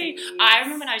 42. 40s. I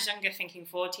remember when I was younger thinking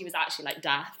 40 was actually like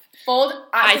death. I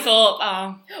I thought,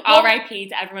 Well- RIP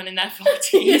to everyone in their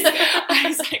 40s. I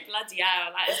was like, bloody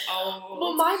hell, that is old.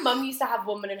 Well, my mum used to have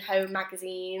Woman and Home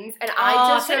magazines, and Oh,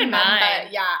 I just so did remember,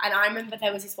 mine. and I remember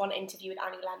there was this one interview with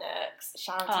Annie Lennox.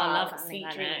 Shout Oh, I out, love Annie Sweet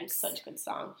Lennox. Dreams, such a good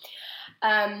song.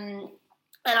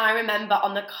 And I remember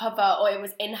on the cover, or it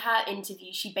was in her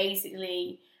interview, she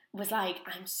basically was like,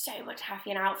 I'm so much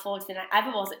happier now at 40 than I ever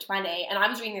was at 20. And I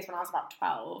was reading this when I was about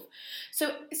 12.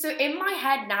 So in my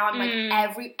head now, I'm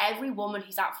like, every woman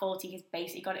who's at 40 has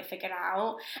basically got it figured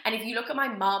out. And if you look at my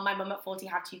mum at 40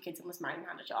 had 2 kids and was married and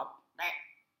had a job.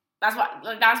 That's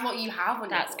what you have when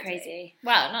That's you're 40. crazy.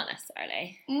 Well, not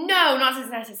necessarily. No, not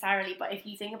necessarily, but if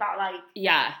you think about like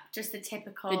Yeah, just the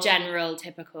typical, the general,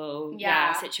 typical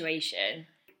Yeah. situation.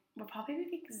 we'll probably be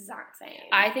the exact same.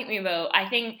 I think we will. I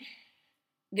think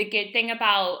the good thing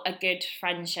about a good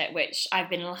friendship, which I've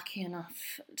been lucky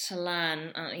enough to learn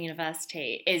at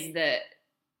university, is that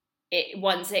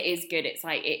once it is good, it's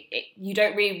like you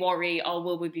don't really worry, oh,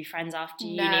 will we be friends after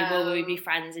uni? No. Will we be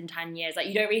friends in 10 years? Like,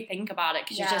 you don't really think about it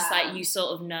because you're just Yeah. like, you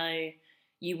sort of know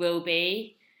you will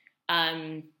be.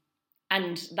 And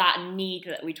that need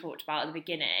that we talked about at the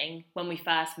beginning when we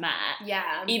first met,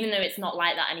 even though it's not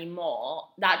like that anymore,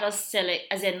 that does still,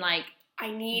 as in like, I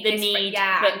need the this need,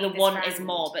 but the want is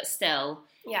more, but still,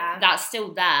 that's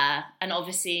still there. And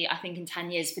obviously, I think in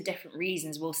 10 years, for different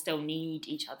reasons, we'll still need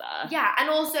each other. Yeah, and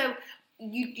also,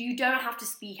 you don't have to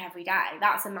speak every day.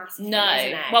 That's a massive thing,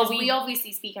 isn't it? Well, we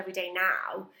obviously speak every day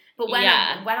now, but when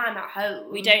I'm at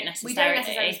home, we don't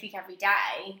necessarily speak every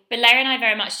day. But Larry and I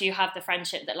very much do have the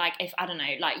friendship that, like, if, I don't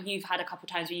know, like, you've had a couple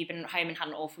of times where you've been home and had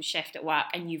an awful shift at work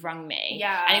and you've rung me.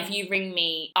 And if you ring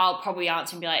me, I'll probably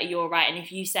answer and be like, you're right. And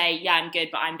if you say, yeah, I'm good,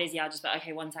 but I'm busy, I'll just be like,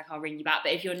 okay, one sec, I'll ring you back.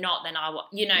 But if you're not, then I will,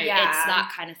 it's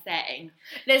that kind of thing.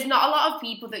 There's not a lot of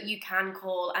people that you can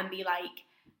call and be like,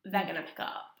 they're going to pick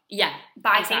up. Yeah.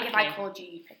 But I think if I called you,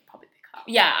 you'd probably pick up.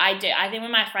 Yeah, I do. I think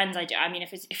with my friends, I do. I mean,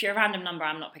 if you're a random number,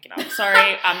 I'm not picking up.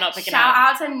 Sorry, I'm not picking up. Shout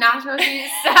out to National Youth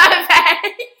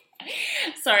Survey.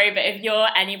 Sorry, but if you're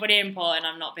anybody important,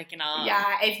 I'm not picking up.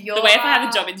 Yeah, if you're... The way if I have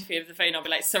a job interview with the phone, I'll be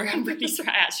like, sorry, I'm really sorry,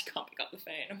 I actually can't pick up the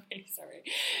phone. I'm really sorry.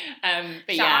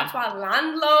 But Shout out to our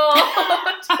landlord.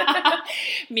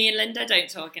 Me and Linda don't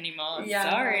talk anymore.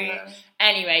 Sorry.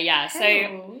 Anyway,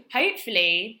 so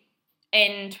hopefully...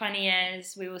 in 20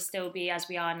 years, we will still be as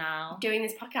we are now. Doing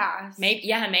this podcast. Maybe.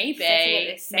 Maybe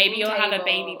you'll have a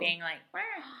baby being like,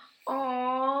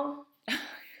 aww.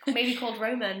 Maybe called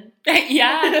Roman. Or maybe.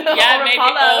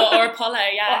 Apollo. Or Apollo,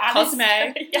 Or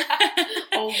Cosmo.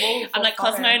 Or Wolf. I'm like,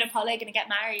 Cosmo and Apollo are going to get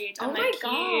married. Oh my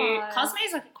god.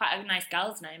 Cosmo's like quite a nice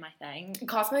girl's name, I think.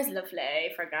 Cosmo's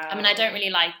lovely for a girl. I mean, I don't really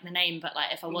like the name, but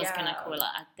like if I was going to call it,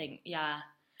 I think,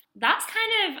 that's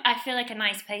kind of, I feel like, a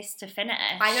nice place to finish.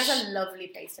 I know it's a lovely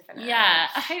place to finish. Yeah,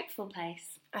 a hopeful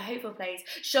place. A hopeful place.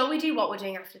 Shall we do what we're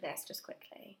doing after this, just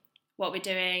quickly? What we're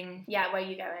doing? Yeah, where are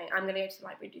you going? I'm going to go to the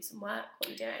library and do some work. What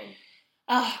are you doing?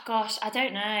 Oh, gosh, I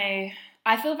don't know.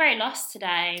 I feel very lost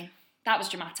today. That was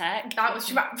dramatic. Right,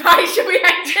 should we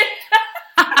end it?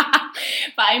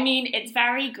 But I mean, it's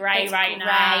very grey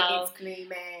now. It's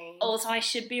gloomy. Also, I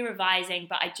should be revising,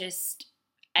 but I just...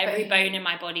 Every bone in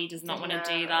my body does not want to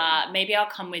do that. Maybe I'll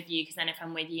come with you, because then if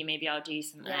I'm with you, maybe I'll do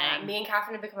something. Yeah, me and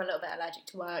Catherine have become a little bit allergic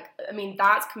to work. I mean,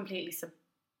 that's completely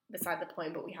beside the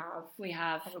point, but we have,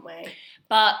 haven't we?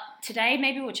 But today,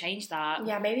 maybe we'll change that.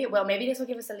 Yeah, maybe it will. Maybe this will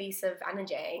give us a lease of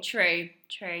energy. True.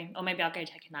 Or maybe I'll go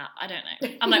take a nap. I don't know.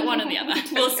 I'm like one or the other.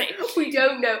 We'll see. We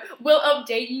don't know. We'll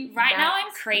update you. Right now,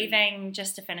 I'm craving,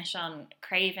 just to finish on,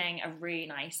 a really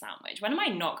nice sandwich. When am I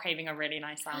not craving a really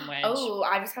nice sandwich? Oh,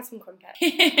 I just had some crumpets.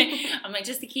 I'm like,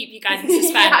 just to keep you guys in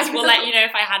suspense, we'll let you know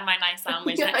if I had my nice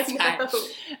sandwich next time.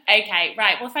 Okay,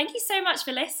 right. Well, thank you so much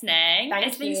for listening.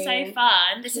 It's been so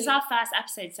fun. This is our first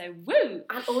episode, so woo!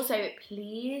 And also,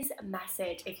 please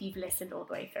message if you've listened all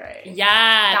the way through.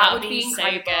 Yeah, that would be so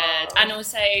good. And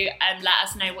also, let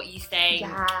us know what you think.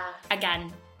 Yeah.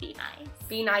 Again, be nice.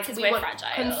 Be nice, because we're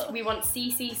fragile. We want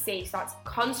CCC, so that's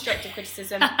constructive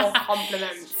criticism or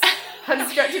compliments.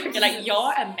 Constructive criticism. You're like,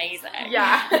 you're amazing.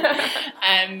 Yeah.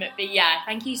 But yeah,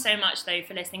 thank you so much though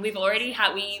for listening. We've already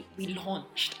had, we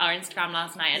launched our Instagram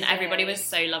last night and everybody was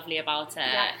so lovely about it.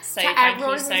 Yeah. So thank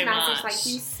you so much. Thank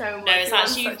you so much. No, it's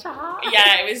actually,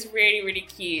 yeah, it was really, really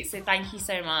cute. So thank you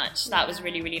so much. That was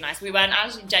really, really nice. We weren't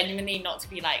actually genuinely, not to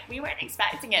be like, we weren't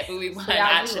expecting it, but we weren't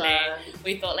actually.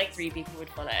 We thought like 3 people would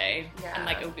follow and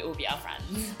like it would all be our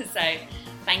friends. So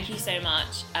thank you so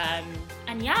much.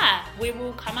 And yeah, we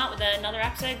will come out with another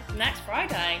episode next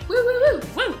Friday. Woo, woo, woo.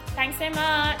 Woo. Thanks so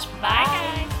much. Bye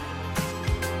guys.